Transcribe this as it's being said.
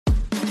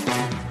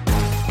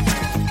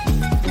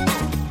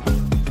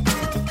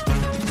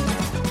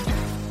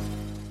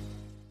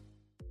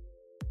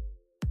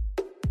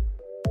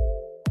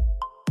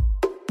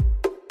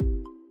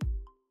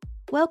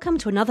Welcome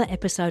to another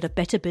episode of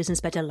Better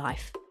Business, Better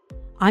Life.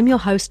 I'm your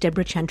host,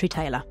 Deborah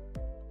Chantry-Taylor.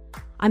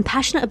 I'm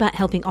passionate about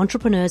helping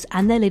entrepreneurs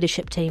and their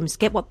leadership teams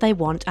get what they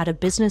want out of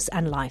business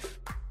and life.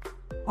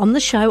 On the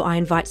show, I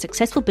invite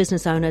successful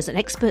business owners and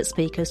expert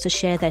speakers to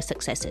share their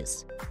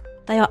successes.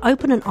 They are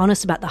open and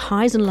honest about the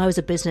highs and lows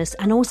of business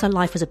and also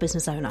life as a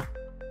business owner.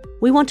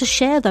 We want to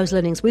share those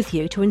learnings with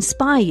you to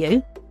inspire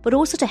you, but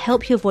also to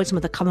help you avoid some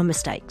of the common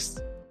mistakes.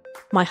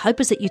 My hope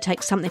is that you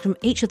take something from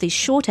each of these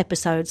short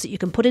episodes that you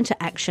can put into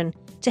action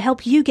to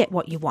help you get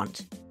what you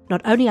want,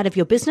 not only out of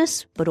your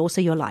business, but also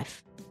your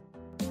life.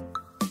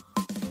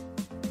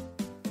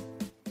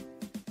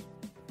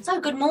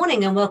 So good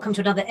morning and welcome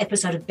to another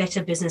episode of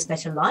Better Business,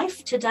 Better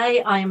Life.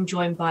 Today I am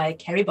joined by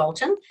Kerry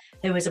Bolton,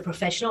 who is a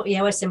professional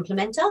EOS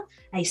implementer,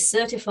 a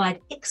certified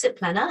exit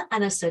planner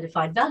and a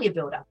certified value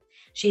builder.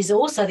 She's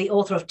also the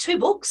author of 2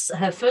 books.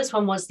 Her first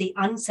one was The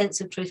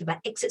Uncensored Truth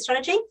About Exit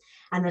Strategy,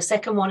 and the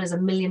second one is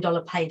 $1 Million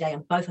Payday,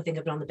 and both I think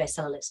have been on the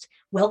bestseller list.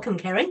 Welcome,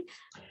 Kerry.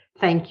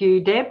 Thank you,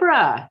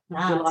 Deborah.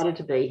 I'm delighted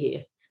to be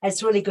here.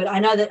 It's really good. I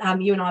know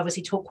that you and I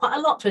obviously talk quite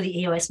a lot through the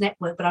EOS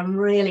network, but I'm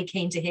really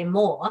keen to hear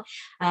more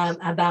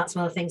about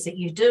some of the things that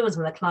you do and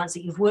some of the clients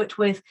that you've worked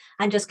with,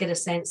 and just get a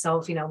sense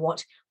of,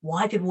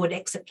 why people would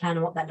exit plan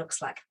and what that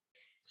looks like.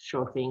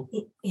 Sure thing.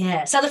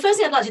 Yeah. So the first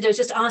thing I'd like to do is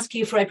just ask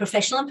you for a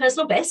professional and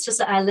personal best, just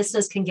so our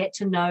listeners can get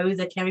to know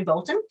the Kerry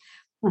Bolton.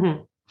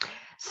 Mm-hmm.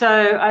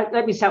 So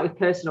let me start with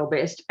personal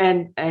best,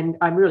 and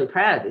I'm really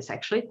proud of this,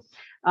 actually.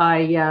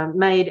 I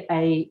made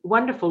a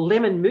wonderful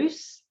lemon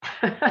mousse.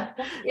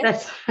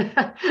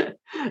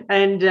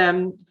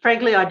 And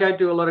frankly, I don't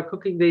do a lot of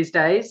cooking these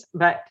days,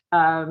 but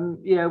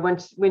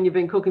when you've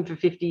been cooking for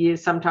 50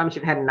 years, sometimes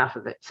you've had enough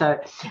of it. So,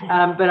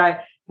 but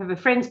I have a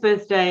friend's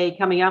birthday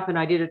coming up and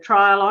I did a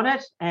trial on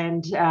it,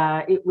 and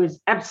it was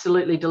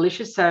absolutely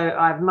delicious. So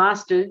I've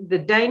mastered the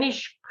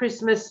Danish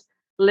Christmas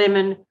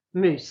lemon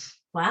mousse.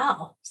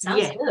 Wow,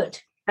 sounds good.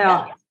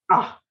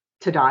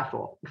 To die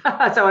for.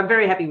 So I'm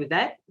very happy with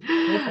that.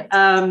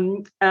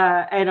 And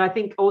I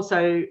think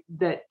also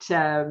that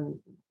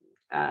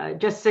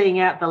just seeing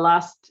out the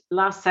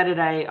last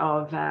Saturday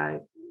of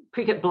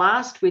Cricket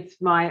Blast with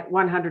my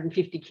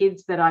 150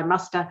 kids that I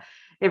muster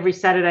every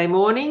Saturday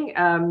morning,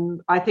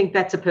 I think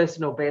that's a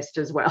personal best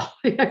as well,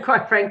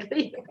 quite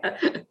frankly.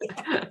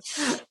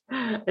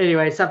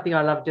 Anyway, something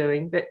I love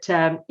doing. But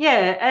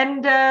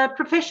and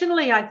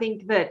professionally, I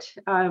think that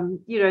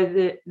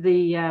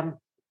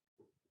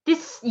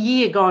this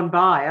year gone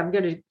by, I'm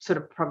going to sort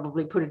of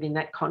probably put it in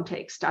that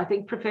context. I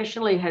think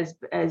professionally has,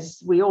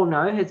 as we all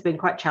know, has been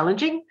quite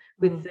challenging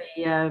with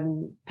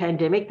the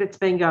pandemic that's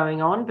been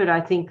going on. But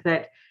I think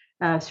that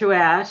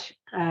throughout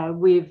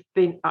we've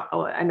been,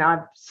 and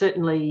I've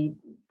certainly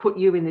put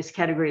you in this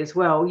category as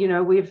well,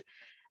 we've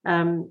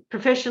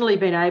professionally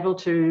been able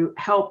to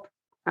help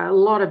a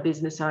lot of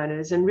business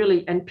owners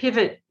and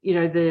pivot,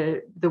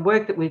 the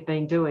work that we've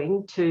been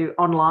doing to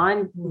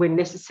online when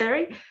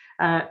necessary.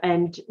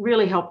 And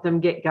really help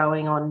them get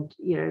going on,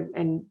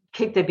 and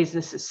keep their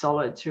businesses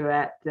solid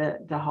throughout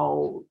the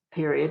whole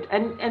period,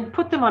 and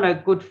put them on a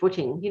good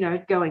footing,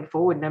 going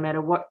forward, no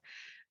matter what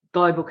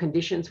global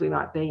conditions we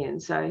might be in.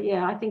 So,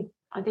 yeah, I think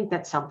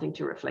that's something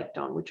to reflect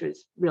on, which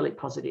is really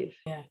positive.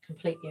 Yeah,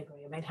 completely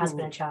agree. I mean, it has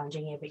been a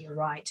challenging year, but you're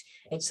right.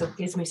 It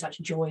gives me such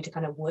joy to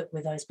kind of work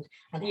with those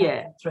and help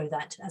them through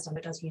that, as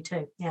it does you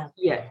too. Yeah.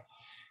 Yeah.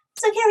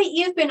 So, Kerry,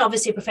 you've been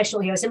obviously a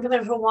professional EOS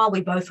implementer for a while.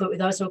 We both work with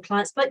those sort of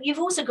clients, but you've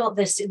also got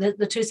the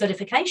 2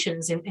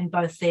 certifications in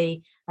both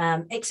the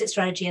exit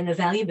strategy and the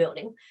value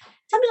building.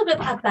 Tell me a little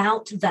bit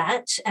about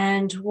that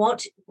and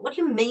what do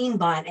you mean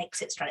by an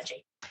exit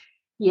strategy?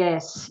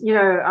 Yes,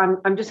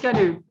 I'm just going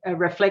to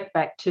reflect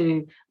back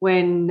to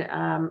when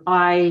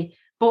I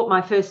bought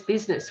my first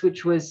business,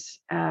 which was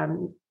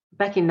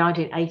back in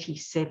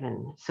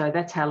 1987. So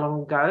that's how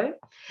long ago.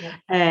 Yeah.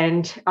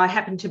 And I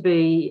happened to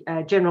be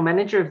a general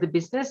manager of the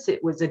business.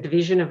 It was a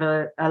division of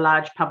a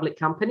large public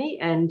company.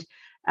 And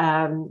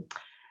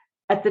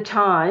at the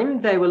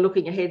time, they were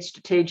looking ahead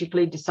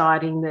strategically,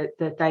 deciding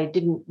that they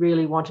didn't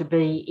really want to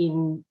be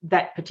in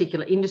that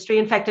particular industry.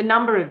 In fact, a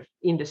number of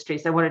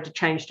industries, they wanted to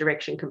change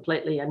direction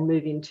completely and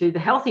move into the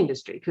health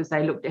industry because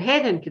they looked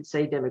ahead and could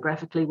see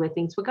demographically where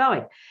things were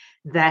going.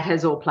 That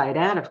has all played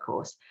out, of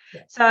course.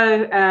 Yeah.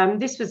 So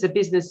this was a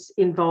business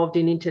involved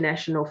in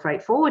international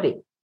freight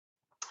forwarding.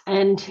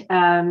 And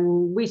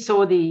I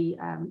saw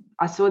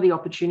the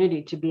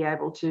opportunity to be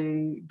able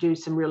to do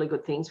some really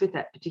good things with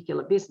that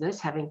particular business,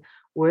 having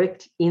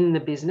worked in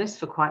the business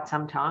for quite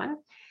some time.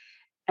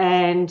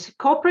 And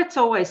corporates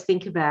always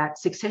think about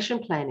succession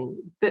planning,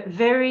 but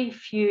very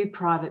few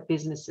private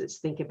businesses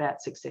think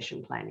about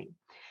succession planning.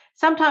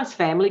 Sometimes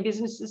family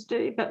businesses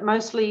do, but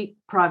mostly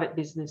private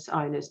business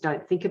owners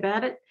don't think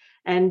about it.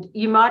 And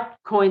you might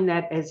coin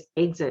that as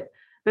exit.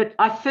 But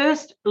I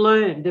first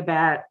learned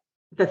about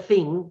the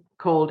thing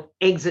called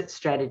exit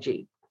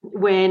strategy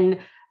when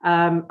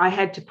I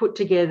had to put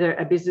together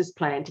a business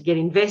plan to get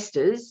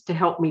investors to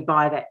help me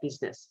buy that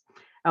business.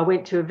 I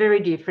went to a very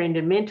dear friend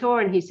and mentor,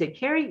 and he said,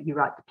 Kerry, you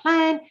write the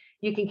plan,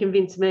 You can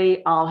convince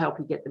me, I'll help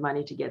you get the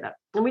money together.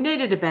 And we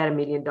needed about $1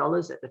 million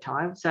at the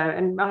time. So,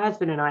 and my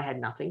husband and I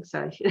had nothing.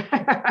 So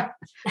it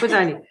was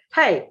only,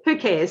 hey, who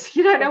cares?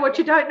 You don't know what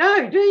you don't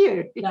know, do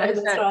you? No,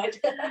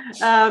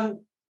 that's right.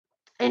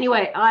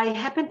 Anyway, I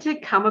happened to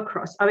come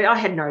across, I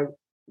had no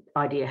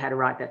idea how to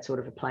write that sort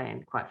of a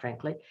plan, quite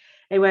frankly.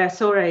 Anyway,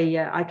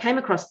 I came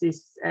across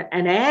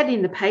an ad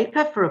in the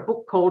paper for a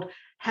book called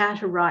How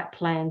to Write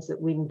Plans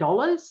That Win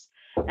Dollars.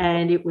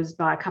 And it was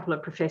by a couple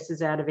of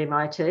professors out of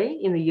MIT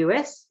in the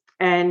US.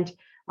 And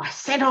I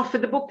sent off for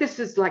the book. This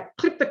is like,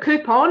 clip the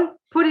coupon,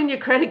 put in your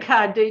credit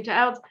card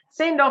details,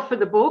 send off for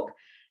the book.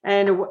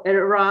 And it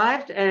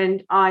arrived,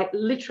 and I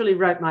literally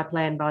wrote my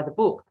plan by the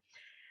book.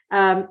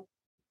 In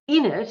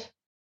it,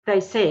 they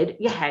said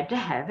you had to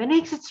have an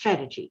exit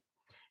strategy.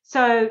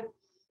 So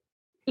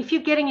if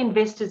you're getting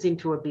investors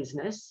into a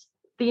business,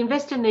 the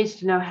investor needs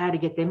to know how to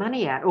get their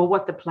money out, or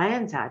what the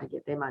plans are to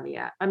get their money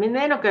out. I mean,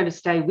 they're not going to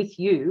stay with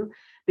you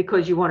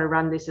because you want to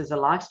run this as a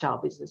lifestyle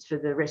business for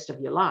the rest of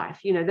your life.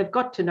 You know, they've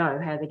got to know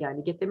how they're going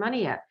to get their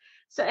money out.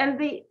 So,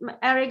 and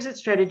our exit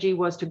strategy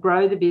was to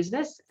grow the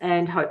business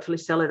and hopefully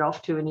sell it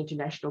off to an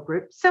international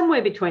group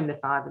somewhere between the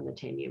 5 and the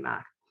 10-year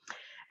mark.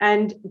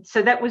 And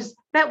so that was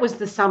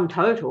the sum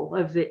total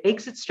of the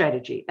exit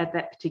strategy at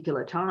that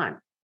particular time.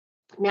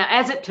 Now,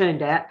 as it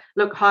turned out,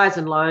 look, highs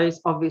and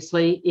lows,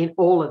 obviously, in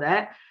all of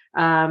that.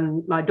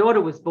 My daughter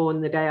was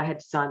born the day I had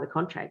to sign the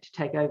contract to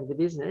take over the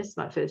business,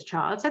 my first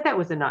child. So that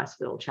was a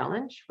nice little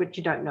challenge, which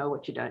you don't know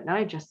what you don't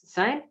know, just the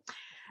same.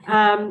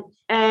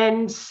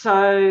 And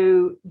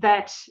so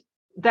that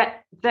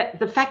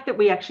the fact that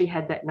we actually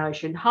had that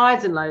notion,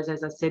 highs and lows,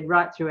 as I said,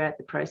 right throughout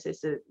the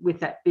process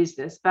with that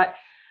business. But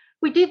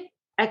we did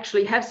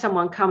actually have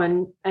someone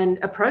come and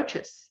approach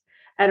us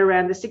at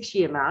around the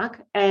 6-year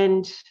mark,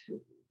 and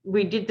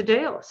we did the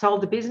deal,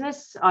 sold the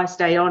business. I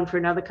stayed on for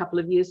another couple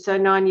of years. So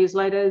 9 years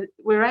later,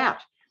 we're out.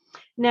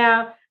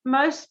 Now,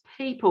 most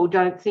people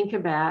don't think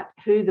about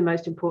who the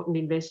most important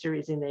investor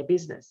is in their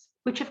business,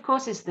 which of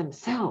course is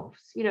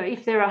themselves. You know,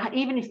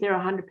 even if they're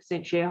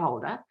 100%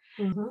 shareholder,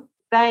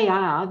 they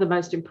are the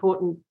most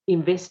important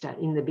investor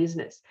in the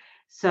business.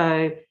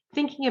 So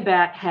thinking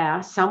about how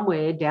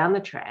somewhere down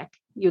the track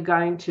you're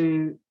going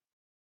to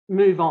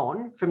move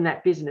on from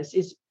that business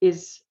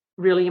is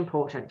really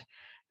important,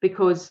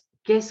 because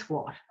guess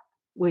what?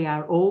 We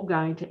are all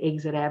going to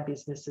exit our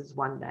businesses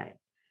one day,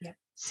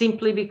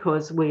 simply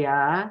because we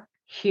are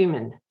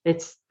human.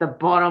 It's the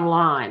bottom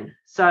line.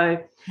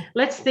 So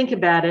let's think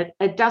about it.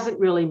 It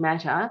doesn't really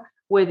matter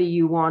whether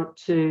you want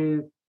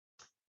to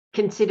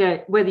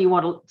consider whether you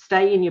want to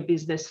stay in your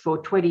business for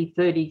 20,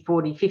 30,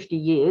 40, 50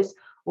 years,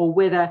 or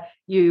whether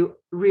you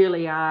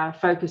really are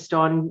focused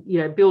on, you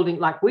know, building,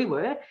 like we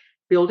were,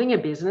 building a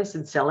business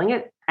and selling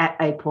it at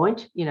a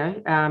point, you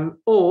know,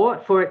 or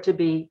for it to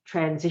be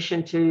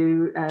transitioned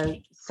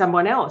to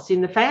someone else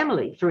in the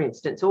family, for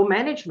instance, or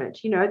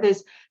management. You know,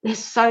 there's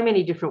so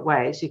many different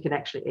ways you can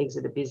actually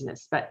exit a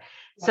business. But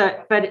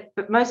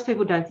most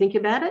people don't think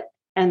about it,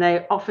 and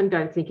they often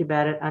don't think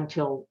about it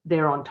until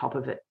they're on top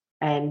of it,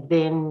 and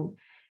then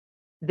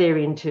they're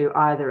into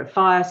either a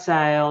fire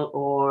sale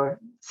or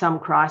some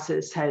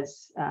crisis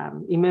has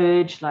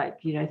emerged, like,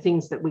 you know,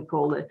 things that we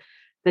call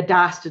the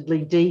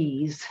dastardly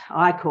Ds.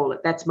 I call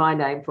it, that's my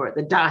name for it,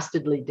 the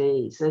dastardly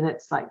Ds. And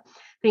it's like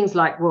things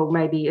like, well,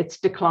 maybe it's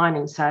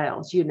declining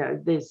sales. You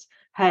know,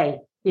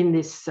 in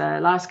this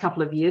last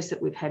couple of years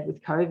that we've had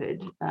with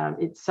COVID,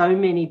 it's so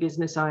many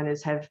business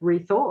owners have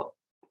rethought,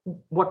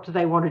 what do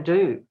they want to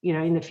do? You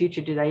know, in the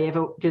future, do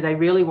they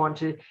really want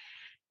to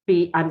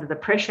be under the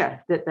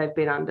pressure that they've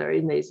been under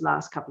in these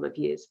last couple of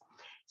years?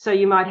 So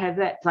you might have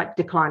that, like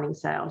declining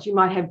sales. You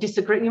might have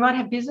you might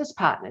have business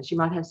partners. You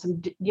might have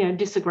some, you know,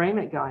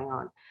 disagreement going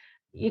on.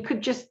 You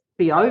could just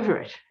be over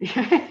it.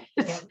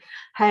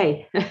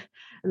 Hey,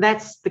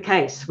 that's the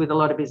case with a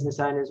lot of business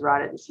owners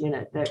right at this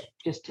minute.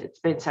 It's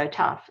been so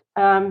tough.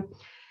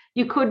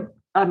 You could,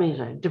 I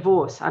mean,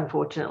 divorce,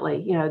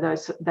 unfortunately, you know,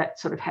 that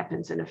sort of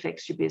happens and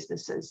affects your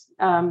businesses.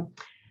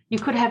 You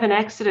could have an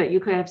accident. You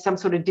could have some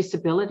sort of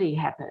disability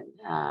happen.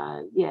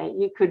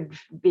 You could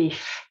be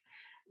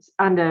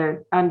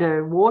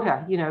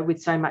underwater, you know, with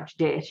so much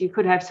debt. You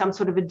could have some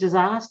sort of a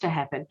disaster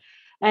happen.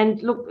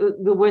 And look,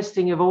 the worst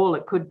thing of all,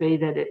 it could be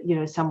that, you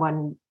know,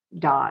 someone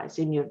dies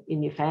in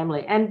your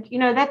family. And, you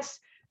know, that's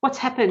what's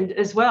happened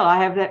as well.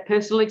 I have that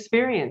personal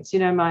experience. You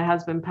know, my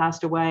husband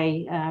passed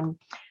away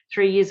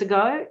 3 years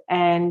ago,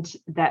 and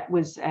that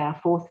was our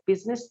 4th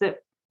business that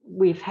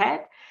we've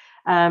had.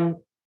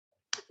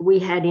 We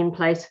had in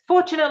place,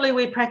 fortunately,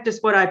 we practice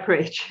what I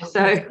preach.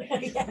 So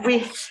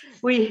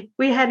we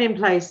had in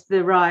place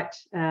the right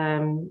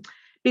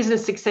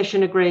business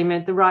succession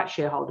agreement, the right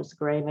shareholders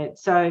agreement.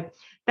 So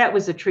that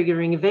was a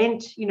triggering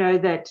event, you know,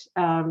 that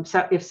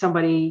so if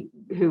somebody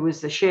who was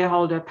the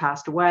shareholder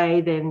passed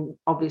away, then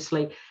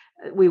obviously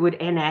we would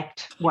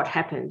enact what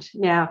happened.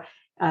 Now,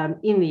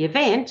 in the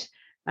event,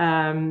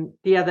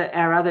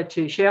 our other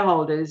 2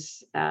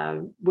 shareholders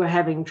were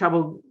having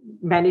trouble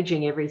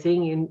managing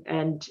everything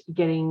and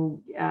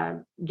getting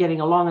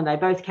along, and they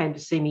both came to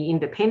see me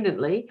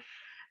independently.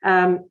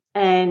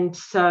 And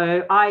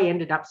so I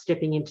ended up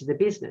stepping into the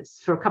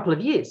business for a couple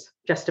of years,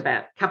 just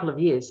about a couple of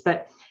years.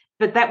 But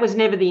that was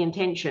never the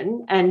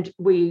intention. And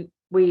we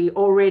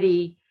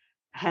already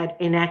had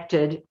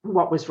enacted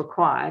what was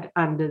required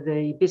under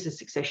the business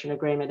succession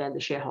agreement and the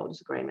shareholders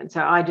agreement.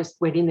 So I just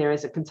went in there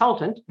as a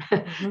consultant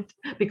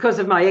because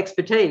of my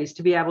expertise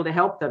to be able to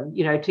help them,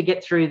 to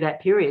get through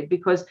that period.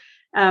 Because,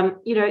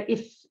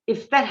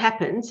 if that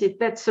happens, if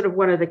that's sort of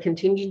one of the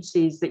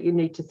contingencies that you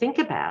need to think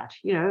about,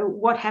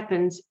 what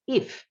happens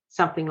if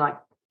something like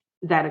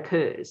that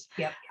occurs?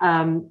 Yep.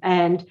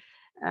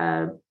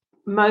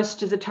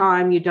 Most of the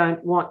time you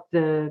don't want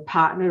the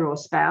partner or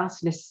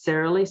spouse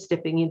necessarily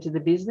stepping into the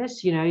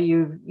business.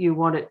 You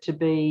want it to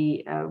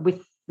be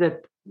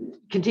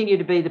continue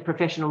to be the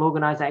professional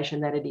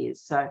organisation that it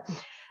is. So,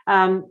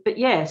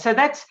 so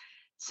that's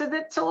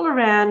all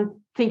around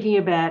thinking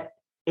about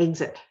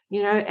exit,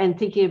 and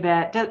thinking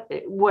about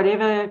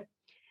whatever.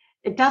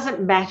 It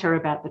doesn't matter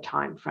about the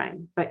time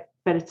frame, but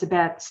it's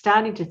about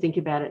starting to think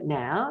about it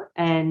now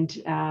and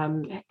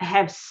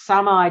have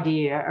some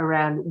idea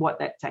around what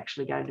that's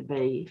actually going to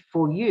be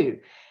for you.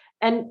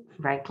 And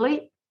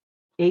frankly,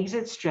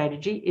 exit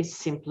strategy is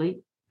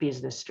simply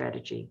business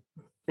strategy.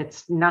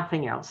 It's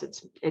nothing else.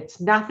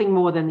 It's nothing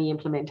more than the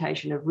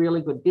implementation of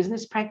really good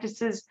business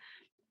practices,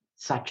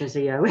 such as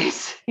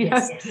EOS.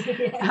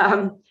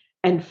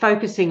 And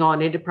focusing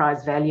on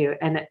enterprise value,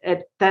 and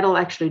that'll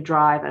actually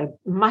drive a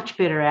much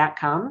better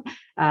outcome,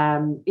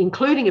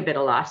 including a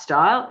better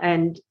lifestyle,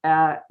 and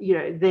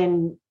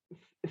then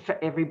for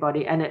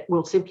everybody, and it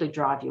will simply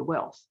drive your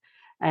wealth.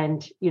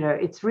 And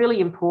it's really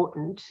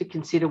important to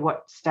consider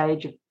what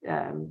stage of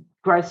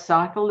growth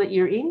cycle that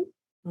you're in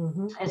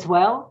as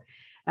well.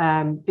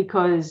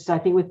 Because I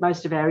think with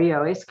most of our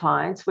EOS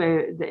clients,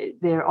 where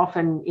they're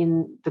often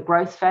in the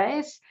growth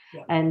phase,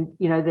 and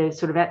they're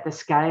sort of at the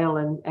scale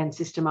and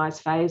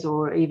systemized phase,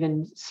 or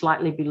even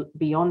slightly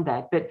beyond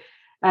that. But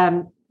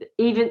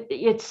even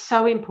it's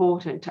so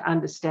important to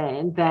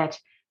understand that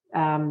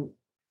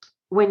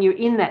when you're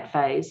in that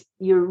phase,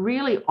 you're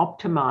really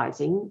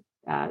optimizing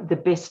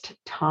the best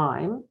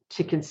time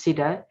to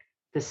consider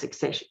the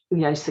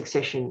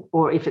succession,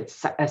 or if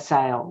it's a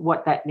sale,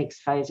 what that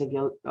next phase of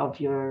your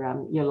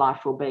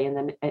life will be. And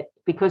then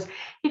because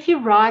if you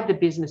ride the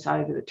business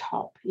over the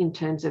top in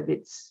terms of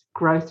its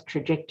growth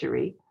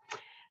trajectory,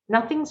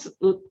 nothing's,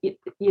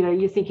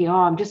 you're thinking,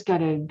 I'm just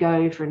going to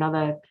go for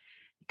another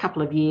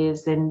couple of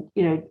years, then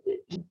you're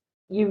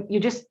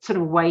just sort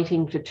of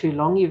waiting for too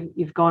long.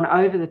 You've gone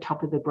over the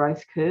top of the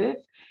growth curve,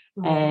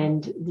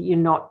 and you're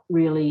not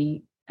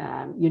really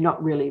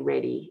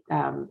ready.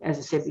 As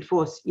I said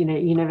before,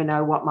 you never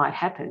know what might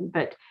happen.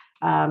 But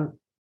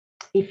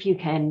if you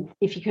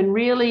can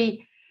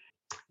really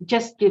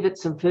just give it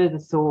some further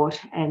thought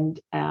and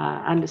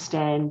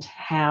understand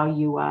how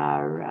you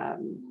are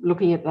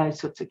looking at those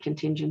sorts of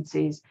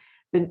contingencies.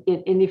 And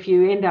if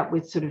you end up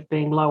with sort of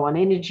being low on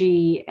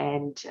energy,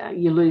 and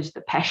you lose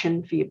the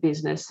passion for your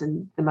business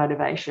and the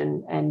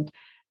motivation, and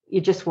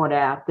you just want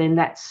out, then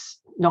that's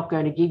not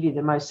going to give you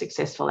the most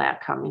successful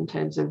outcome in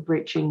terms of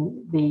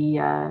reaching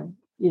the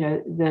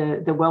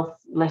wealth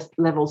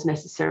levels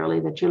necessarily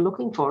that you're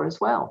looking for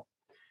as well.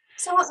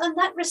 So in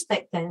that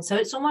respect then, so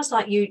it's almost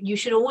like you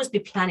should always be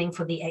planning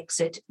for the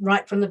exit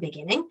right from the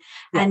beginning,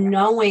 and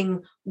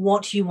knowing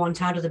what you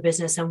want out of the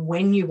business and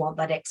when you want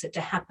that exit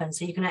to happen,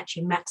 so you can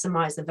actually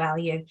maximize the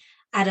value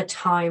at a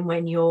time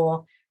when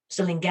you're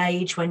still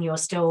engaged, when you're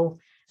still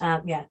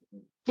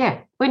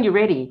when you're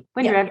ready,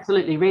 when you're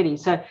absolutely ready.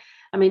 So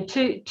I mean,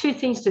 two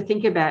things to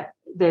think about,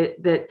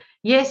 that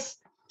yes,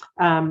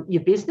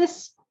 your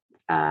business,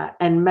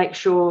 and make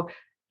sure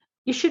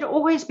you should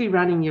always be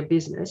running your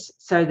business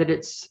so that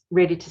it's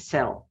ready to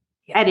sell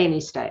at any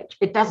stage.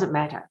 It doesn't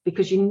matter,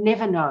 because you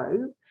never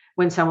know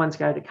when someone's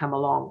going to come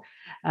along.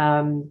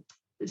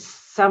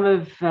 Some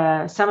of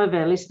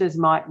our listeners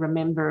might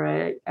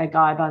remember a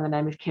guy by the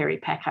name of Kerry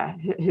Packer,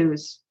 who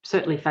is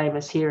certainly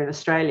famous here in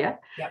Australia.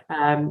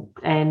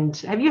 And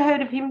have you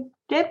heard of him,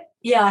 Deb?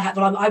 Yeah, I have.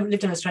 Well, I've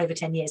lived in Australia for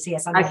 10 years, so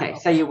yes, I know. Okay,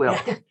 so you will.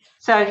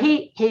 So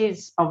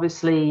he's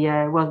obviously,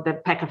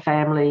 the Packer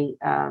family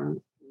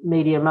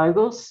media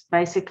moguls,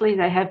 basically,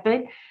 they have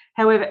been.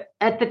 However,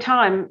 at the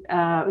time,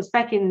 it was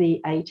back in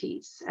the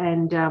 80s,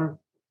 and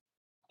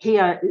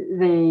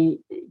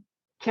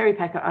Kerry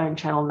Packer owned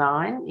Channel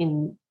 9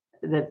 in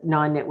the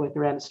Nine network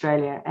around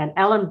Australia, and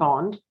Alan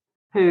Bond,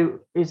 who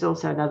is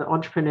also another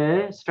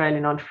entrepreneur,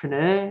 Australian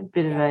entrepreneur,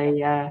 bit of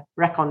a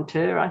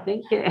raconteur, I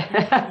think.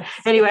 Yeah.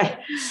 Anyway,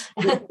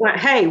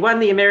 hey, won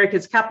the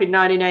America's Cup in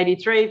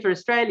 1983 for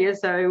Australia,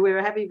 so we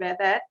were happy about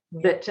that.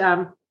 But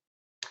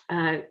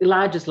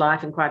large as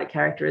life and quite a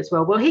character as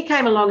well. Well, he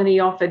came along and he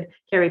offered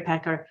Kerry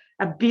Packer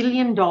 $1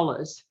 billion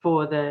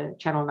for the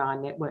Channel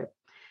 9 network.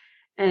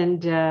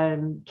 And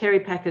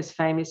Kerry Packer's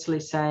famously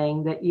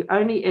saying that you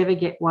only ever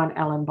get one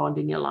Alan Bond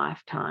in your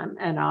lifetime,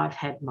 and I've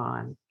had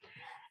mine.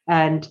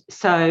 And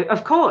so,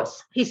 of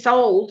course, he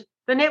sold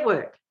the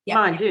network.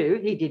 Mind you,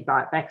 he did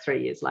buy it back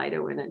 3 years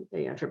later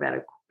for about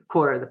a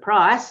quarter of the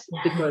price,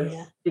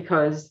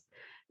 because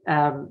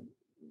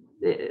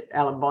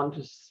Alan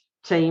Bond's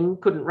team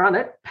couldn't run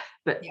it,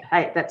 but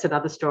hey, that's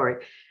another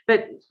story.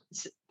 But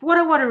what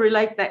I want to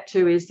relate that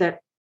to is that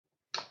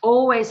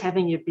always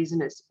having your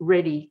business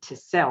ready to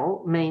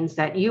sell means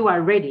that you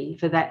are ready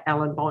for that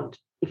Alan Bond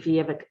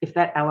if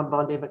that Alan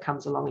Bond ever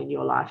comes along in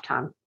your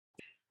lifetime.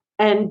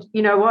 And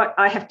you know what?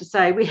 I have to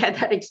say, we had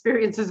that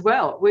experience as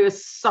well. We were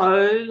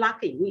so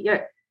lucky.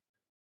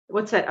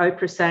 What's that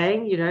Oprah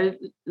saying?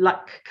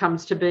 Luck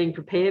comes to being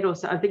prepared. Or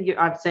so, I think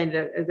I've seen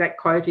that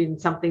quote in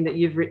something that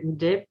you've written,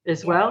 Deb,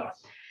 as well.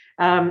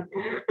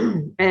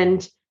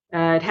 And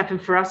it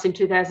happened for us in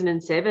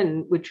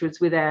 2007, which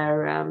was with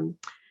our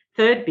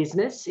third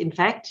business, in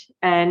fact,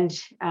 and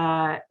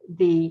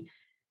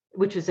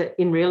which was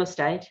in real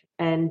estate,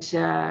 and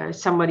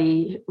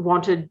somebody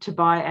wanted to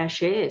buy our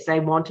shares.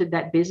 They wanted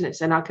that business,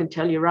 and I can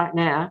tell you right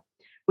now,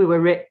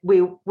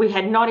 we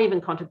had not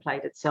even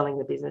contemplated selling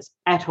the business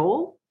at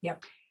all.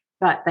 Yep.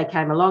 But they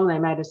came along, they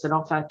made us an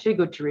offer too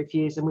good to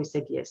refuse, and we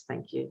said, yes,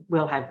 thank you,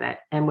 we'll have that,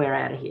 and we're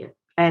out of here.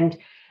 And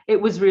it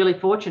was really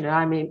fortunate.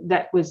 I mean,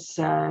 that was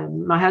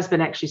my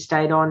husband actually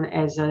stayed on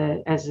as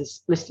a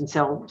list and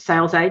sell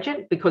sales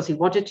agent because he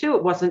wanted to.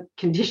 It wasn't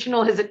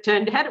conditional, as it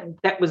turned out.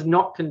 That was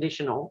not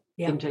conditional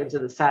in terms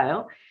of the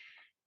sale.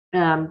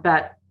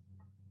 But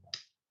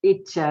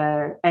it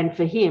and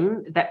for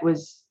him that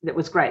was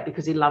great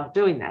because he loved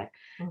doing that.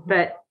 Mm-hmm.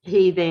 But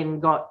he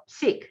then got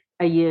sick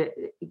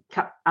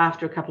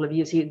after a couple of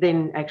years. He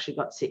then actually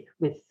got sick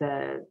with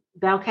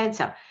bowel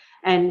cancer.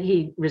 And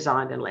he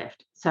resigned and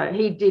left. So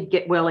he did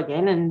get well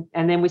again.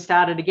 And then we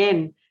started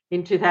again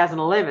in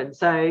 2011.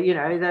 So,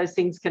 those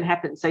things can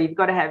happen. So you've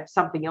got to have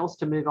something else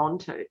to move on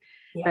to.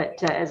 Yeah.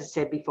 But as I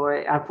said before,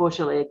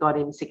 unfortunately, it got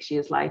him 6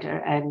 years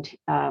later and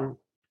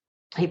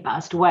he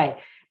passed away.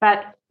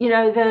 But,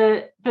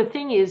 the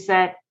thing is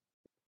that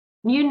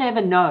you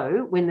never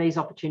know when these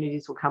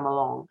opportunities will come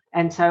along.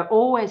 And so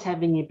always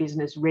having your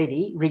business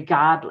ready,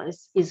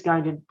 regardless, is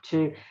going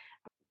to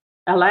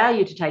allow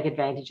you to take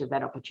advantage of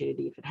that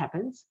opportunity if it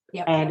happens.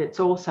 Yep. And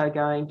it's also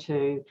going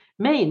to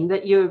mean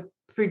that you're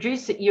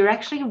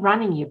actually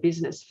running your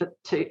business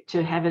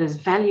to have it as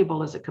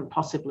valuable as it can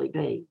possibly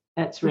be.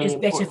 That's really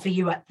important. Which is better for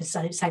you at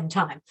the same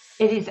time.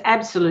 It is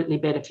absolutely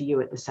better for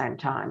you at the same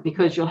time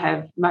because you'll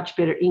have much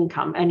better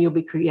income and you'll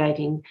be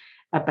creating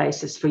a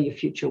basis for your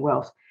future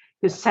wealth.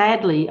 Because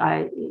sadly,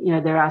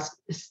 there are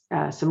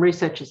some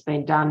research has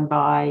been done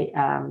by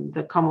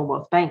the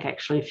Commonwealth Bank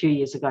actually a few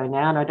years ago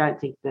now, and I don't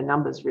think the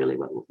numbers really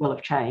will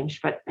have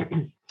changed. But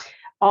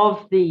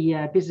of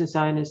the business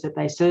owners that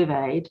they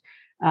surveyed,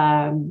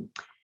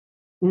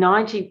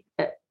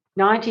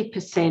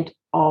 90%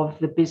 of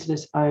the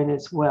business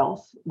owners'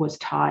 wealth was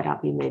tied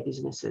up in their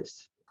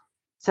businesses.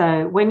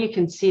 So when you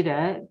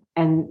consider,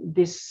 and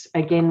this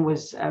again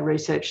was a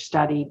research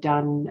study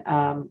done.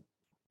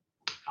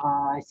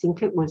 I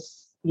think it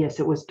was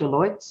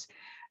Deloitte's,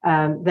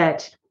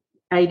 that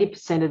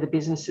 80% of the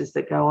businesses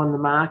that go on the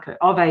market,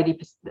 of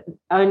 80%,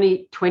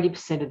 only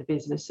 20% of the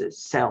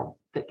businesses sell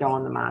that go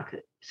on the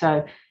market.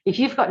 So if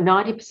you've got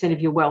 90%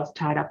 of your wealth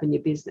tied up in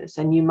your business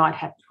and you might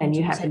have, and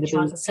you happen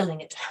to be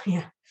selling it.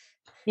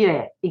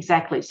 Yeah,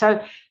 exactly.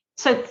 So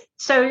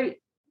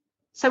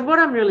what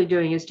I'm really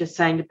doing is just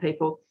saying to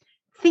people,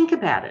 think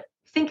about it.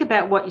 Think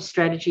about what your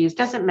strategy is.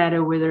 Doesn't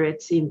matter whether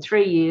it's in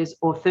 3 years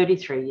or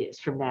 33 years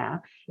from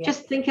now. Yeah.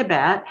 Just think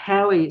about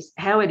how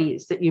it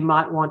is that you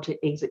might want to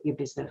exit your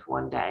business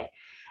one day.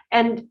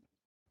 And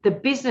the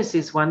business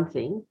is one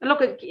thing. Look,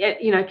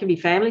 it can be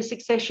family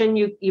succession.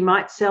 You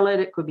might sell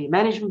it. It could be a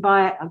management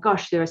buyout. Oh,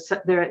 gosh, there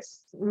are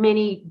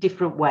many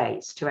different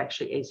ways to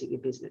actually exit your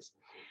business.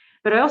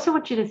 But I also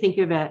want you to think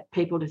about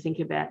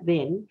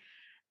then,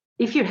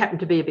 if you happen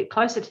to be a bit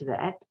closer to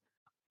that,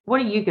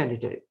 what are you going to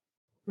do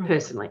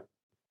personally?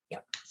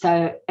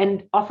 So,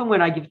 and often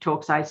when I give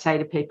talks, I say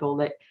to people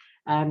that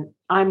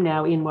I'm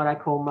now in what I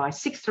call my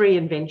 6th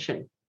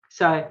reinvention.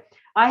 So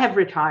I have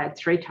retired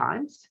 3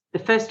 times. The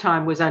first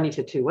time was only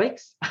for 2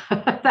 weeks.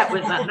 That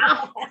was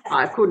enough.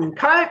 I couldn't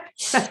cope.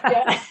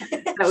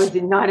 That was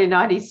in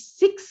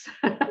 1996.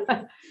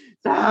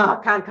 So I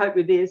can't cope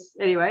with this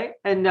anyway.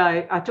 And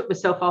I took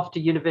myself off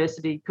to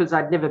university because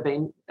I'd never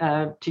been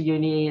to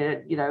uni,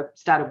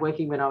 started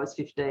working when I was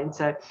 15.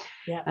 So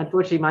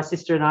unfortunately, my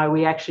sister and I,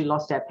 we actually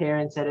lost our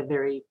parents at a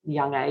very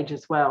young age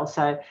as well.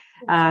 So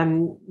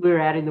we were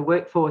out in the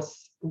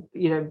workforce,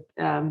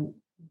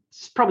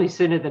 probably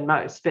sooner than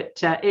most.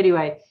 But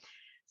anyway,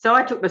 so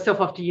I took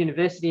myself off to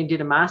university and did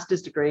a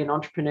master's degree in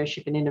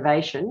entrepreneurship and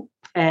innovation.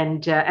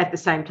 And at the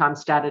same time,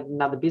 started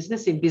another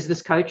business in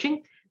business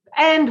coaching.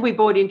 And we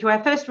bought into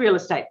our first real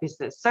estate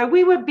business. So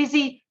we were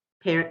busy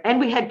parents, and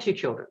we had 2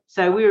 children.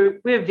 So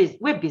we're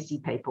busy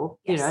people,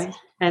 yes.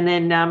 And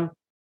then,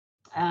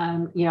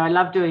 I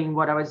love doing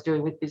what I was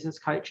doing with business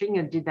coaching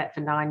and did that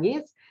for 9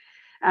 years.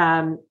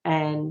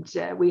 And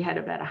we had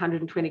about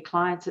 120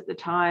 clients at the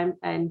time.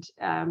 And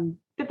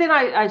but then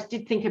I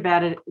did think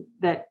about it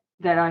that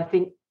I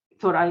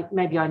thought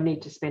maybe I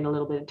need to spend a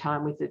little bit of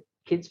time with the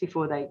kids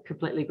before they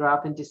completely grow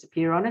up and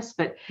disappear on us.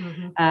 But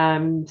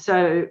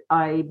so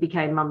I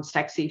became mum's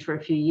taxi for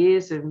a few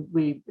years, and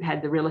we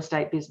had the real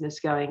estate business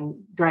going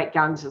great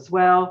guns as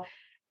well.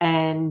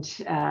 And,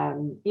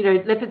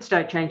 leopards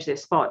don't change their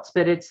spots,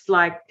 but it's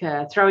like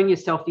throwing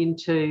yourself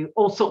into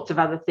all sorts of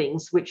other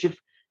things, which,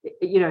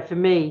 for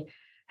me,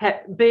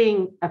 being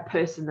a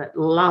person that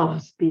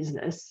loves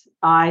business,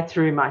 I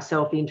threw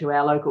myself into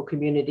our local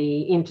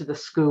community, into the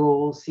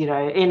schools,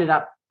 ended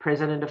up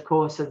president, of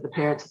course, of the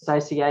Parents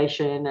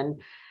Association. And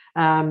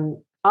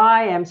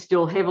I am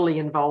still heavily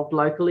involved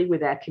locally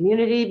with our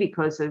community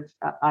because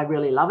I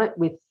really love it.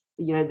 With,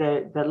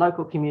 the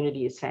local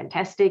community is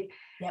fantastic.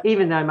 Yep.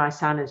 Even though my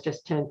son has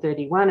just turned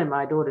 31 and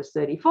my daughter's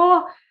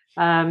 34.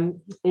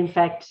 In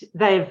fact,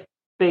 they've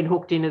been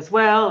hooked in as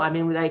well. I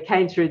mean, they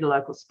came through the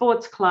local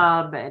sports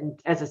club, and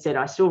as I said,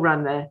 I still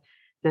run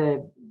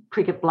the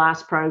cricket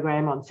blast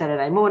program on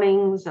Saturday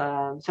mornings.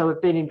 So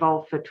I've been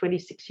involved for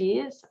 26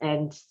 years,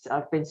 and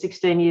I've been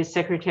 16 years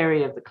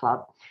secretary of the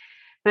club.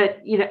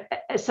 But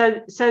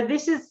so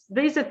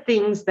these are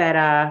things that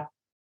are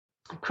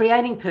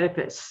creating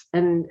purpose,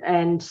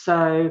 and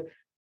so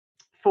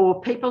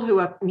for people who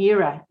are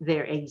nearer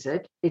their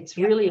exit, it's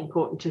really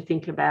important to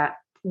think about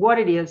what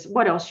it is,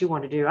 what else you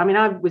want to do. I mean,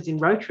 I was in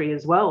Rotary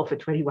as well for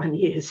 21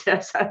 years,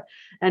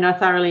 and I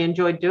thoroughly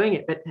enjoyed doing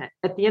it. But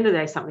at the end of the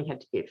day, something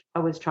had to give. I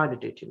was trying to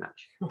do too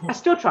much. I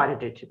still try to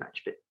do too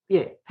much, but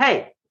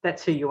hey,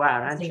 that's who you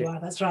are, aren't you?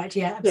 That's right.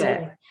 Yeah,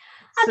 absolutely. Yeah.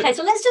 Okay,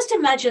 so let's just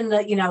imagine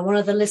that, one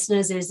of the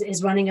listeners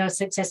is running a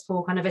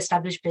successful kind of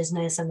established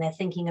business, and they're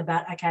thinking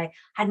about, okay,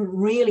 hadn't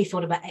really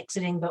thought about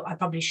exiting, but I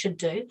probably should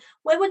do.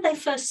 Where would they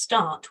first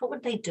start? What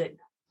would they do?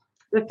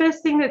 The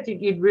first thing that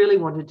you'd really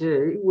want to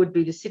do would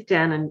be to sit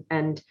down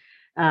and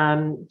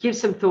give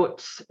some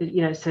thoughts,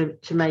 so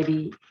to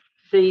maybe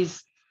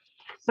these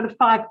sort of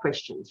 5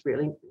 questions,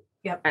 really,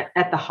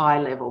 at the high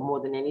level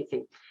more than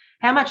anything.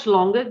 How much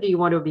longer do you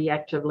want to be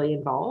actively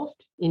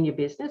involved in your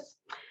business?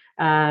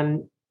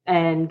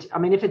 And I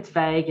mean, if it's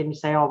vague and you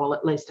say, oh, well,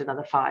 at least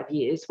another 5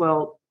 years,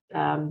 well,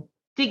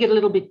 dig it a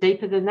little bit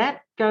deeper than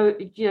that. Go,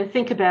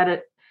 think about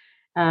it,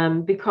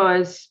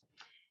 because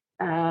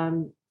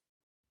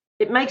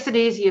it makes it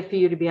easier for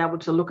you to be able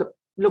to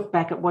look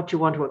back at what you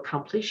want to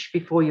accomplish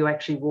before you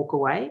actually walk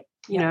away,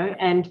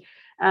 and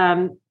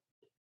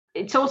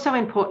it's also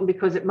important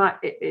because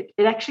it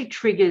actually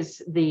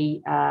triggers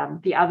the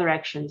other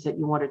actions that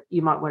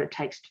you might want to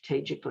take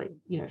strategically,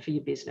 for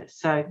your business.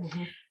 So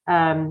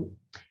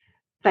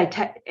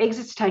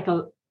exits take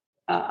a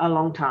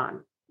long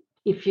time.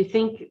 If you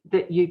think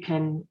that you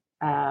can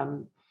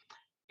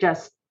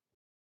just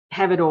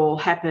have it all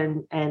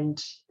happen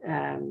and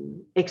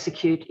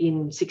execute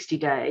in 60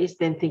 days,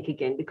 then think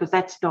again, because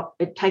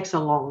it takes a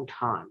long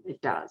time.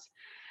 It does.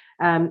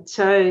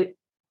 So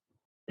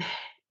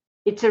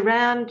it's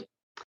around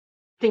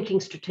thinking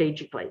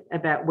strategically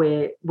about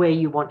where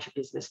you want your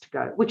business to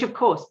go, which of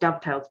course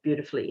dovetails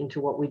beautifully into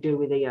what we do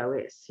with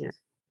EOS.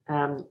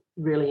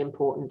 Really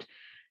important.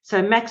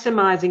 So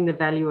maximizing the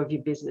value of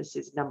your business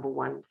is number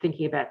one,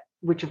 thinking about,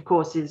 which of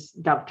course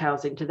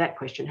dovetails into that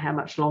question, how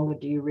much longer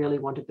do you really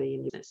want to be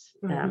in your business,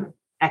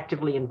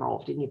 actively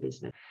involved in your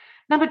business?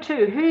 Number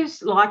 2,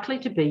 who's likely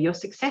to be your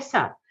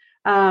successor?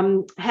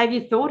 Have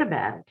you thought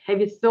about it? Have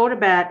you thought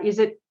about,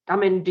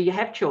 do you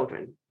have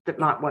children that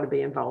might want to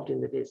be involved in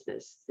the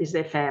business? Is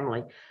there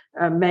family?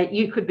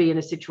 You could be in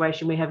a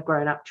situation, we have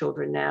grown-up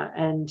children now,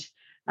 and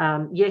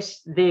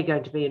yes, they're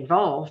going to be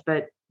involved,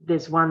 but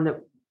there's one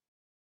that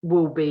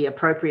will be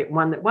appropriate,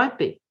 one that won't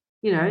be,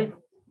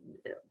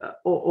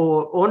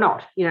 or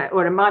not,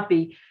 or it might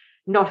be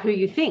not who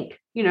you think,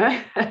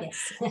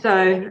 Yes. Think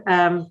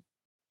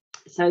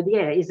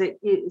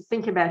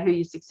about who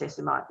your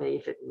successor might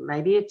be.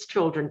 Maybe it's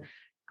children.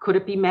 Could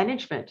it be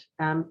management?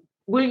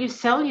 Will you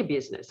sell your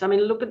business? I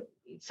mean,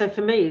 so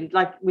for me,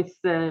 like with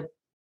the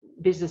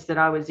business that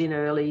I was in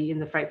early in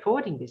the freight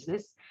forwarding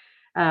business,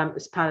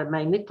 as part of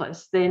May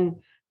Nicholas,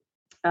 then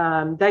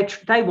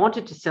they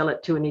wanted to sell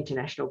it to an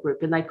international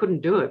group and they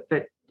couldn't do it,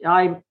 but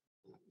I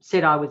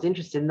said I was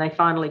interested and they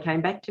finally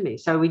came back to me.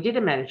 So we did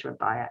a management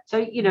buyout.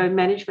 So,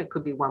 management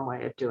could be one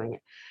way of doing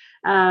it.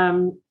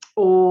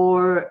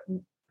 Or,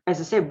 as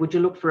I said, would you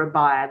look for a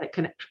buyer that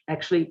can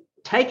actually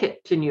take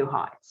it to new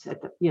heights,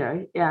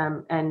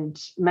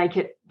 and make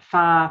it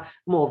far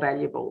more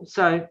valuable?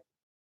 So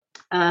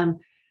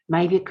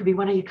maybe it could be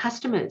one of your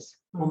customers,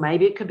 or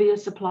maybe it could be a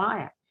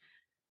supplier,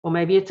 or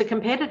maybe it's a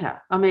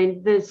competitor. I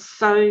mean, there's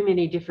so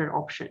many different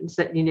options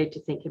that you need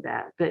to think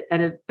about, but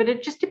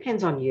it just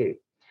depends on you.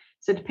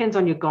 So it depends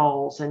on your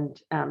goals and,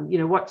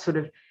 what sort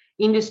of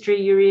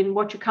industry you're in,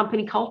 what your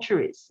company culture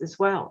is as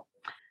well.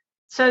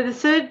 So the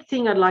third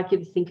thing I'd like you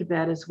to think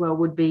about as well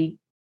would be,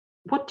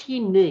 what do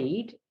you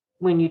need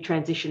when you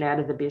transition out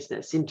of the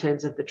business in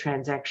terms of the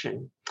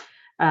transaction,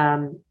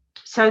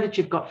 so that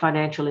you've got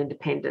financial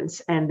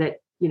independence and that,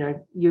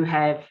 you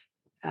have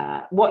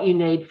what you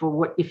need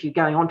for if you're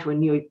going on to a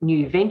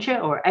new venture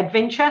or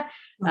adventure,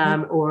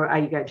 or are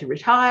you going to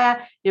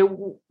retire?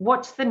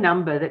 What's the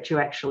number that you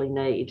actually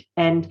need?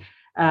 And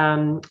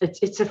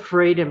It's a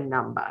freedom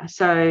number.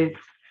 So,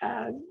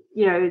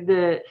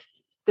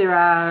 there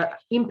are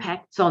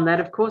impacts on that,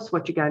 of course,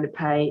 what you're going to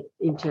pay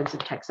in terms of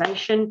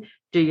taxation.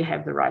 Do you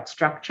have the right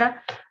structure?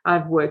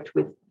 I've worked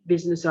with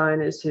business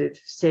owners who've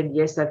said,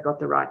 yes, they've got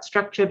the right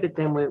structure, but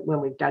then when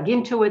we've dug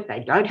into it,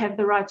 they don't have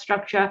the right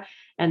structure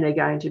and they're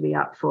going to be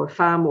up for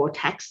far more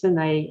tax than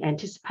they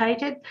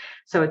anticipated.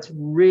 So it's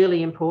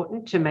really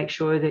important to make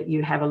sure that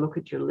you have a look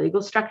at your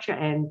legal structure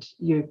and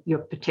your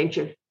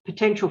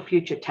potential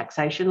future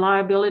taxation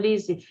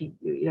liabilities if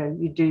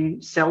you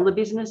do sell the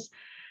business.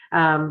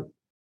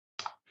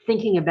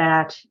 Thinking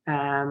about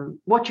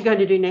what you're going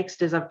to do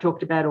next, as I've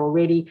talked about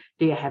already.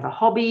 Do you have a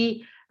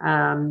hobby?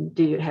 Do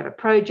you have a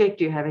project?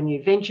 Do you have a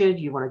new venture? Do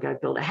you want to go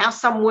build a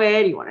house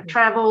somewhere? Do you want to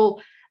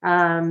travel?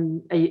 Are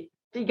you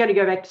going to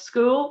go back to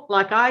school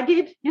like I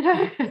did?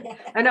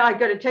 And I've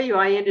got to tell you,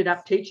 I ended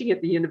up teaching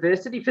at the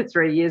university for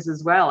 3 years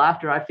as well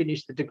after I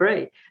finished the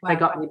degree. Wow. They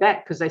got me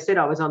back because they said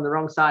I was on the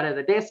wrong side of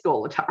the desk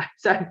all the time.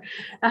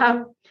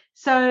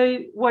 So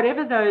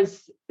whatever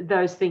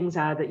those things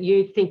are that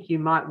you think you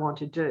might want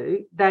to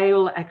do, they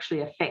will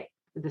actually affect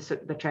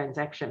the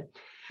transaction.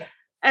 Yeah.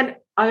 And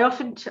I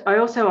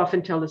also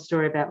often tell the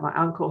story about my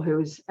uncle, who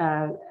was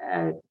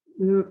an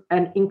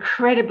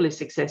incredibly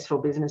successful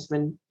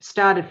businessman,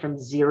 started from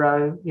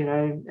zero,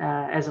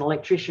 as an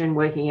electrician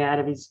working out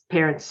of his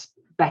parents'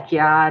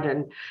 backyard,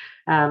 and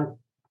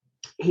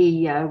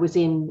he was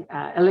in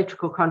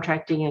electrical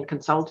contracting and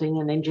consulting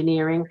and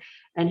engineering.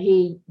 And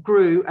he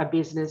grew a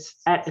business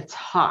at its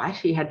height.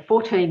 He had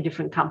 14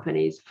 different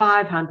companies,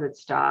 500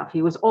 staff.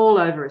 He was all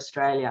over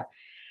Australia.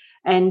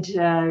 And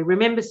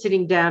remember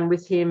sitting down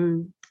with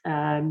him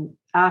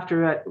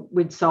after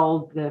we'd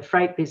sold the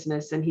freight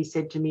business, and he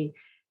said to me,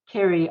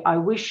 Kerry, I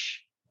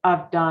wish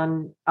I'd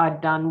done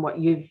what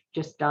you've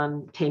just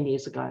done 10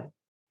 years ago.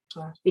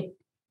 Right. It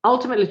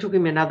ultimately took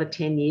him another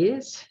 10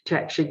 years to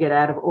actually get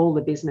out of all the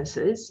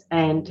businesses.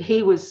 And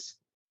he was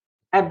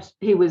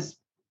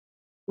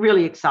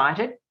really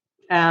excited.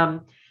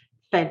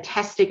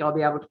 Fantastic. I'll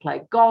be able to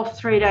play golf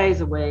 3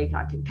 days a week.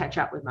 I can catch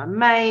up with my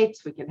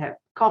mates. We can have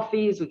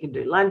coffees. We can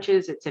do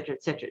lunches, et cetera,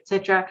 et cetera, et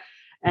cetera.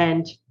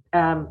 And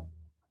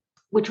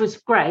which was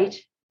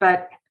great,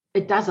 but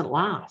it doesn't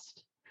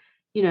last.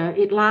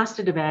 It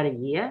lasted about a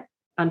year.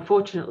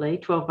 Unfortunately,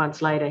 12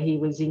 months later, he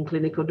was in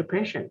clinical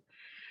depression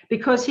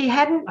because he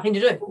hadn't nothing to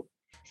do.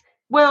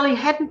 Well, he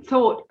hadn't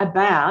thought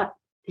about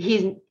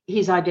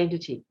his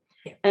identity.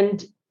 Yeah.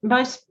 And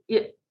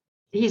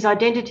his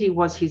identity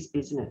was his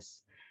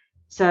business.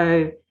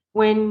 So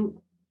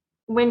when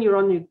you're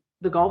on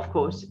the golf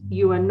course,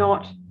 you are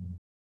not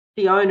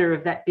the owner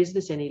of that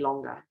business any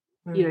longer.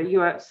 Mm.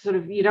 You are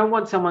you don't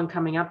want someone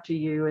coming up to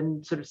you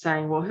and sort of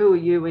saying, well, who are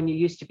you when you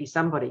used to be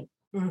somebody?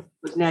 Mm.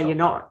 But now you're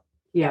not,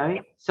 you know.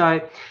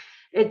 So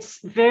it's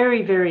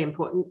very, very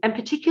important, and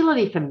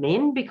particularly for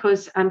men,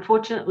 because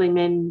unfortunately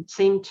men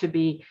seem to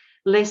be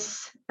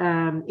less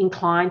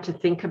inclined to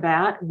think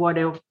about what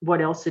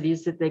else it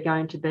is that they're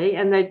going to be,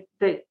 and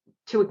they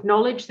to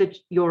acknowledge that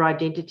your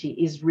identity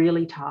is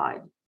really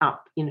tied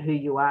up in who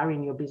you are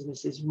in your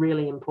business is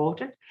really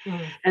important.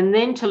 Mm. And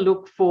then to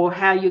look for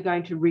how you're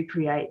going to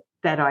recreate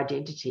that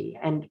identity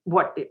and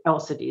what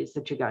else it is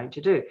that you're going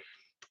to do.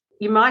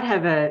 You might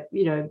have a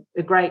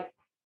great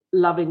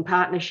loving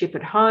partnership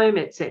at home,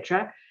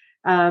 etc.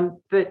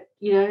 But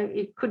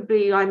it could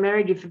be I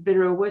married you for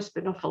better or worse,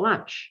 but not for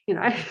lunch.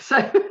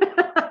 So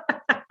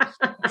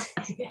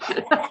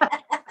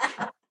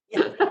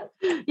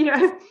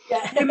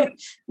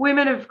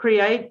women are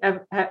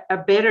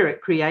better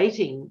at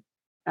creating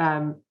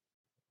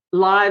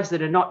lives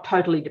that are not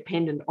totally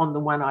dependent on the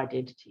one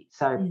identity.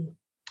 So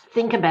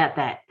think about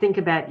that. Think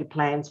about your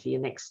plans for your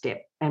next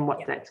step and what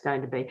that's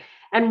going to be.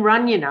 And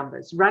run your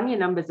numbers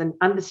and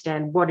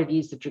understand what it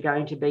is that you're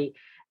going to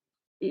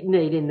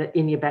need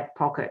in your back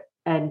pocket.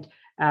 And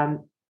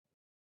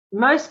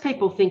most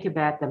people think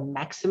about the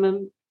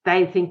maximum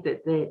they think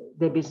that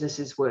their business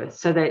is worth.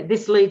 So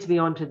this leads me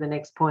on to the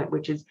next point,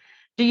 which is,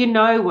 do you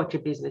know what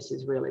your business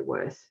is really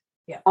worth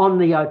on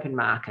the open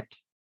market?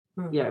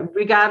 Mm-hmm.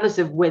 Regardless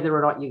of whether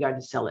or not you're going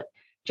to sell it.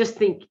 Just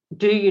think,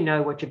 do you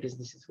know what your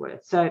business is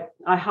worth? So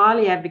I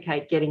highly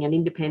advocate getting an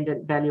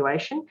independent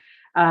valuation.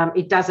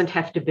 It doesn't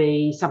have to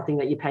be something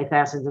that you pay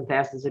thousands and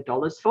thousands of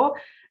dollars for.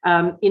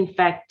 In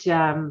fact,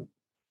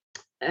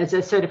 as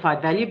a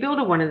certified value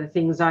builder, one of the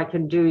things I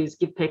can do is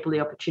give people the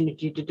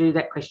opportunity to do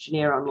that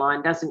questionnaire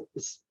online.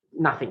 It's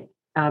nothing,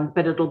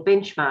 but it'll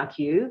benchmark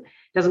you.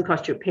 It doesn't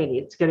cost you a penny.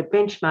 It's going to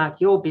benchmark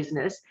your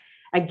business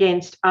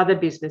against other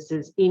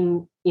businesses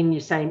in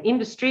your same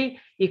industry.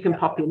 You can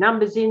pop your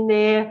numbers in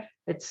there.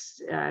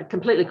 It's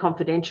completely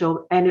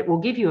confidential, and it will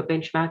give you a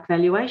benchmark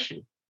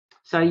valuation.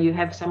 So you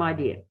have some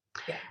idea.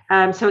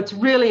 Yeah. So it's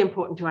really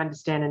important to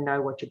understand and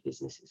know what your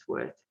business is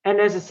worth. And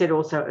as I said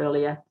also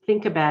earlier,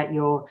 think about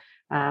your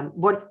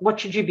what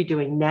should you be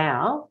doing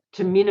now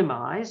to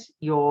minimize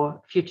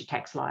your future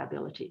tax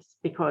liabilities?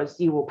 Because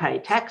you will pay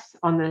tax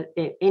on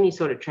any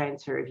sort of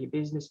transfer of your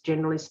business,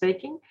 generally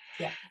speaking.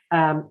 Yeah.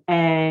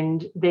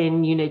 And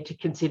then you need to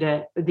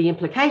consider the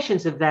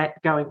implications of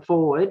that going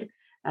forward,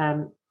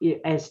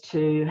 as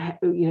to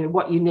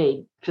what you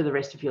need for the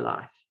rest of your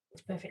life.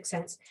 Makes perfect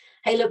sense.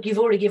 Hey, look, you've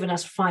already given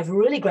us 5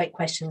 really great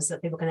questions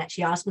that people can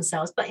actually ask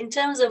themselves. But in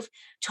terms of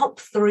top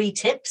 3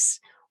 tips,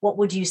 what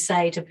would you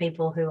say to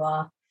people who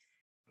are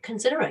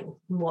considering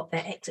what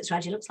their exit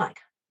strategy looks like?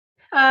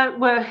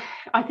 Well,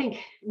 I think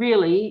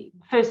really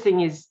first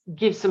thing is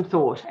give some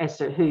thought as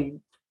to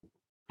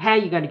how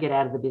you're going to get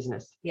out of the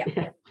business.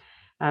 Yeah.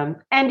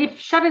 And if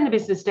shutting the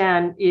business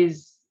down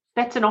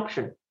that's an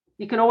option.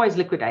 You can always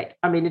liquidate.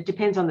 I mean, it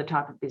depends on the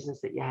type of business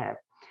that you have.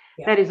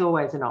 Yeah. That is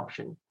always an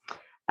option.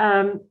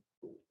 So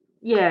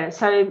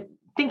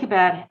think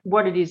about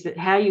what it is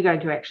how you're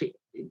going to actually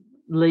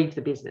leave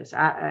the business.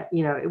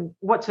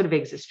 What sort of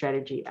exit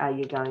strategy are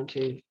you going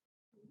to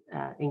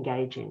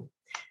engage in?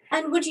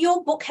 And would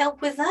your book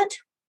help with that?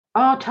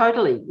 Oh,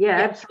 totally.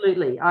 Yeah.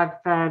 Absolutely. I've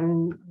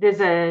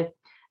there's a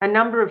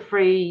number of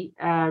free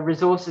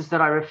resources that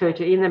I refer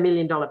to in the $1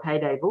 Million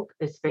Payday book,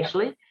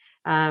 especially.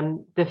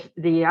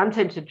 The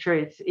Uncensored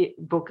Truth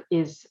book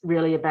is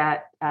really about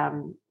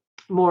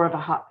more of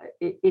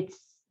it's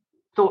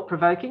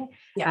thought-provoking,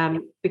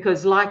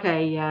 because like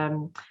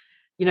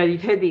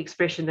you've heard the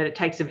expression that it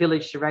takes a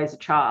village to raise a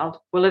child.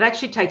 Well, it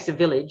actually takes a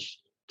village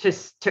to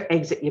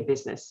exit your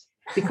business,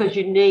 because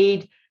you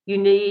need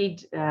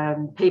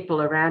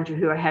people around you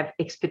who have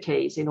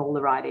expertise in all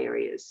the right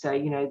areas. So,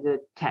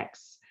 the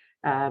tax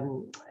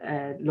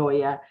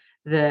lawyer,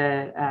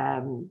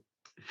 the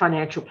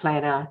financial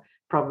planner,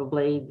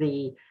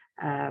 probably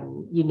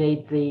you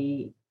need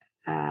the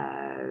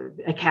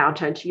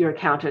your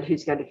accountant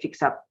who's going to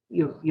fix up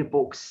your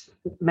books,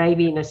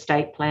 maybe an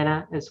estate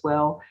planner as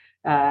well.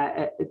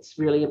 It's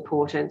really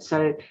important.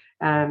 So,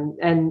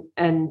 and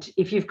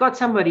if you've got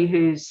somebody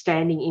who's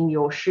standing in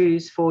your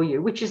shoes for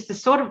you, which is the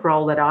sort of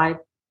role that I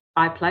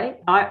play.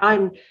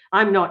 I'm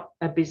not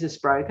a business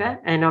broker,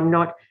 and I'm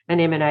not an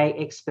M&A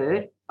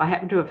expert. I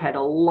happen to have had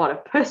a lot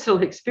of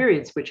personal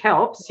experience, which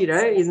helps,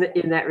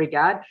 in that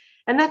regard.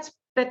 And that's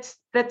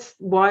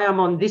why I'm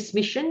on this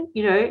mission,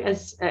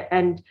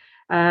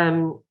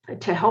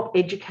 to help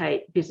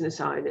educate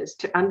business owners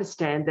to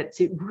understand that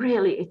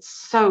it's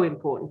so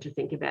important to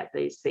think about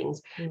these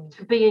things,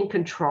 to be in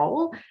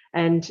control,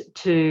 and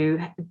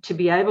to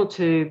be able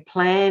to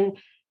plan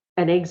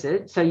an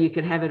exit so you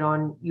can have it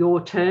on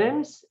your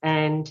terms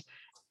and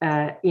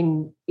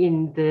in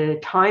the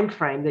time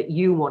frame that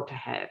you want to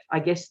have. I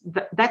guess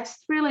that's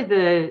really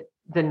the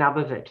nub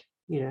of it,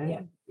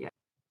 Yeah.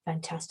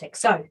 Fantastic.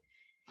 So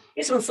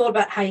give some thought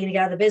about how you're going to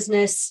get out of the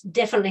business.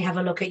 Definitely have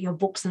a look at your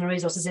books and the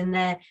resources in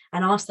there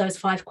and ask those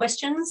 5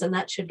 questions, and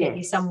that should get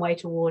you some way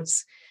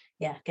towards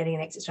getting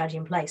an exit strategy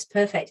in place.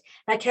 Perfect.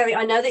 Now, Kerry,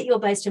 I know that you're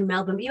based in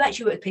Melbourne, but you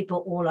actually work with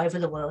people all over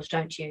the world,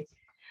 don't you?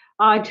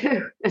 I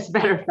do, as a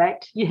matter of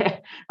fact. Yeah,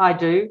 I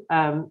do.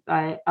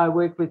 I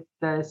work with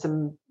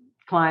some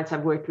clients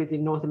I've worked with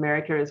in North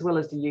America as well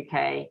as the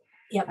UK.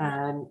 Yep.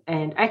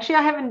 And actually,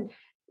 I haven't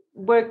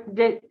worked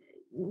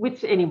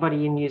with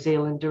anybody in New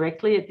Zealand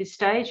directly at this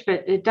stage,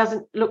 but it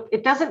doesn't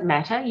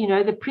matter.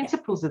 The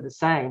principles are the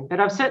same. But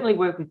I've certainly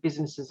worked with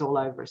businesses all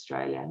over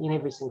Australia, in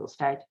every single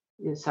state.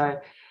 So,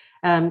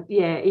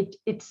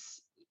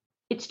 it's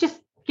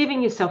just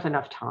giving yourself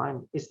enough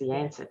time is the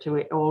answer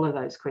to all of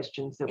those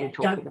questions that we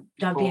talked about.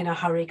 Don't be in a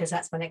hurry, because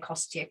that's when it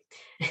costs you.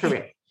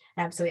 Correct.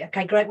 Absolutely.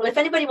 Okay, great. Well, if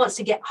anybody wants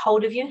to get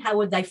hold of you, how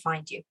would they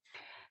find you?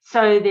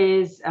 So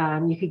there's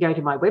you could go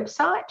to my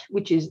website,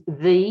 which is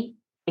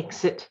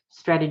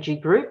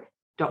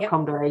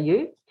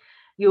theexitstrategygroup.com.au.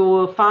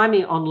 You'll find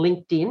me on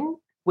LinkedIn,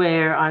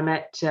 where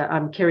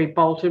I'm Kerry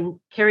Bolton,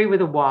 Kerry with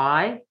a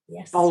Y,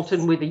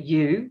 Bolton with a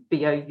U,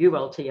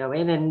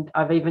 Boulton, and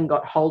I've even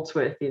got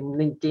Holdsworth in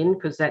LinkedIn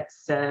because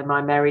that's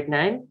my married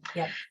name.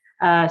 Yep.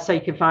 So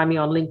you can find me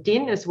on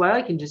LinkedIn as well.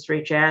 You can just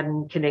reach out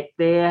and connect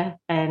there.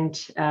 And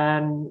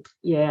all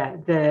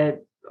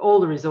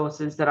the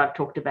resources that I've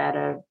talked about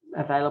are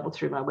available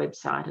through my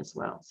website as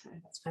well. So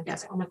that's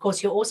fantastic. And of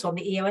course, you're also on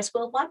the EOS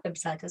Worldwide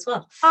website as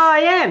well. I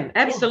am,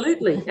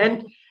 absolutely.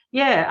 And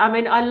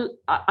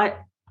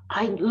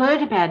I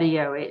learned about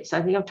EOS.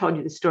 I think I've told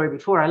you the story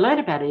before. I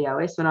learned about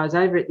EOS when I was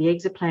over at the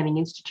Exit Planning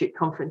Institute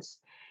conference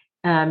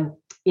in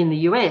the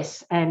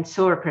US, and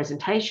saw a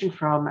presentation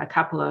from a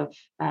couple of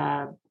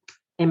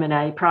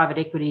M&A private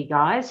equity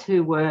guys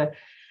who were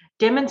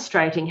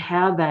demonstrating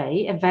how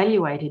they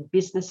evaluated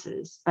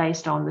businesses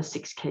based on the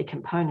 6 key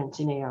components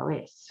in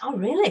EOS. Oh,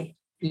 really?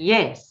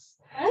 Yes.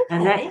 Okay.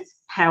 And that's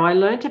how I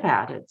learnt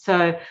about it.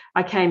 So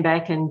I came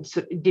back and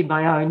did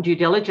my own due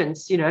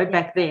diligence,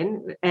 back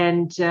then,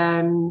 and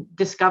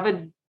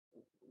discovered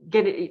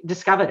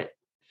it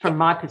from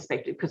my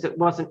perspective, because it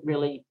wasn't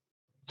really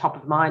top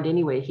of mind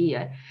anywhere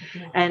here.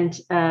 And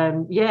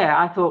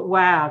I thought,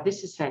 wow,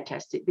 this is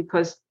fantastic,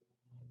 because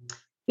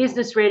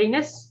business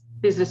readiness,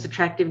 business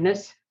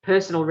attractiveness,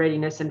 personal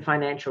readiness, and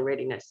financial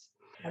readiness.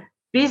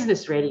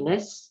 business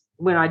readiness,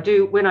 when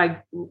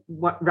I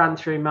run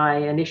through my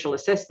initial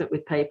assessment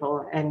with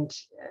people, and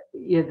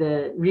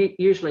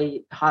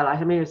usually highlight,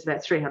 I mean, it's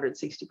about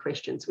 360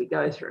 questions we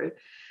go through.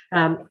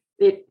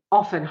 It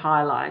often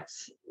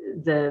highlights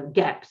the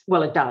gaps.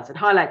 Well, it does. It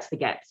highlights the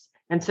gaps,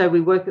 and so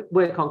we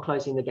work on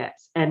closing the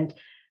gaps. And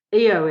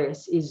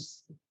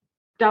EOS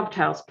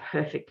dovetails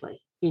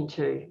perfectly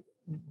into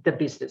the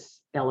business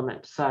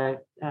element. So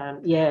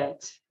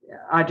that's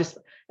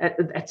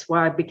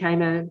why I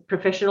became a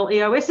professional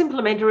EOS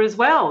implementer as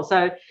well.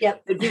 So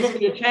it gives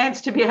me a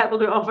chance to be able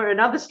to offer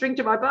another string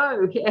to my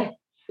bow. Yeah.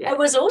 It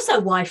was also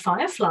why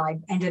Firefly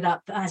ended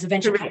up as a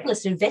venture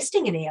capitalist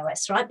investing in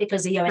EOS, right?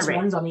 Because EOS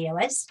runs on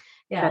EOS.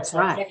 Yeah, that's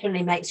right. It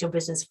definitely makes your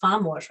business far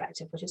more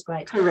attractive, which is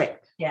great.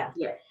 Correct. Yeah.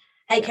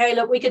 Hey, Kerry,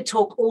 look, we could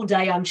talk all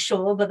day, I'm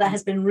sure, but that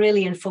has been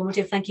really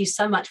informative. Thank you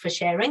so much for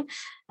sharing.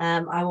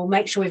 I will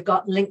make sure we've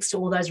got links to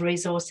all those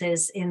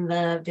resources in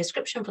the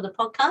description for the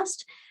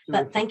podcast.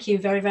 But thank you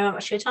very, very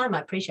much for your time.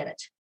 I appreciate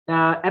it.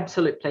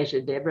 Absolute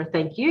pleasure, Deborah.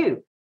 Thank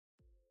you.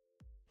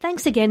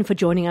 Thanks again for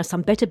joining us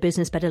on Better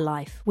Business, Better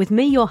Life with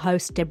me, your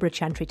host, Deborah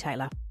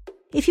Chantry-Taylor.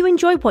 If you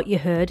enjoyed what you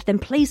heard, then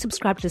please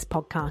subscribe to this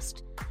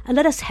podcast and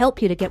let us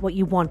help you to get what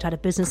you want out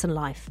of business and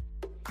life.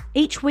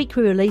 Each week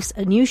we release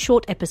a new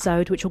short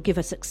episode which will give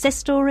a success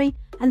story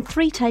and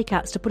 3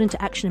 takeouts to put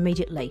into action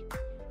immediately.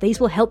 These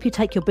will help you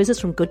take your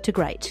business from good to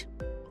great.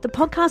 The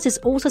podcast is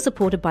also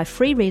supported by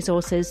free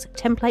resources,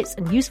 templates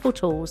and useful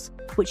tools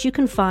which you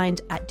can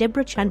find at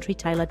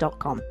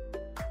deborahchantrytaylor.com.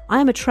 I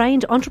am a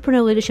trained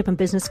entrepreneurial leadership and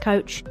business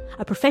coach,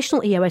 a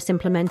professional EOS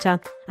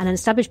implementer and an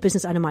established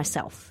business owner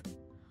myself.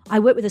 I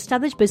work with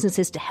established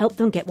businesses to help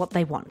them get what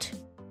they want.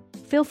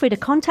 Feel free to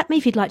contact me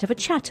if you'd like to have a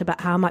chat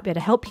about how I might be able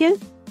to help you,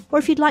 or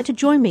if you'd like to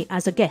join me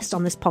as a guest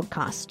on this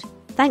podcast.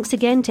 Thanks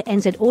again to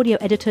NZ Audio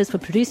Editors for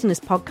producing this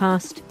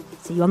podcast.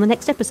 See you on the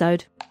next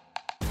episode.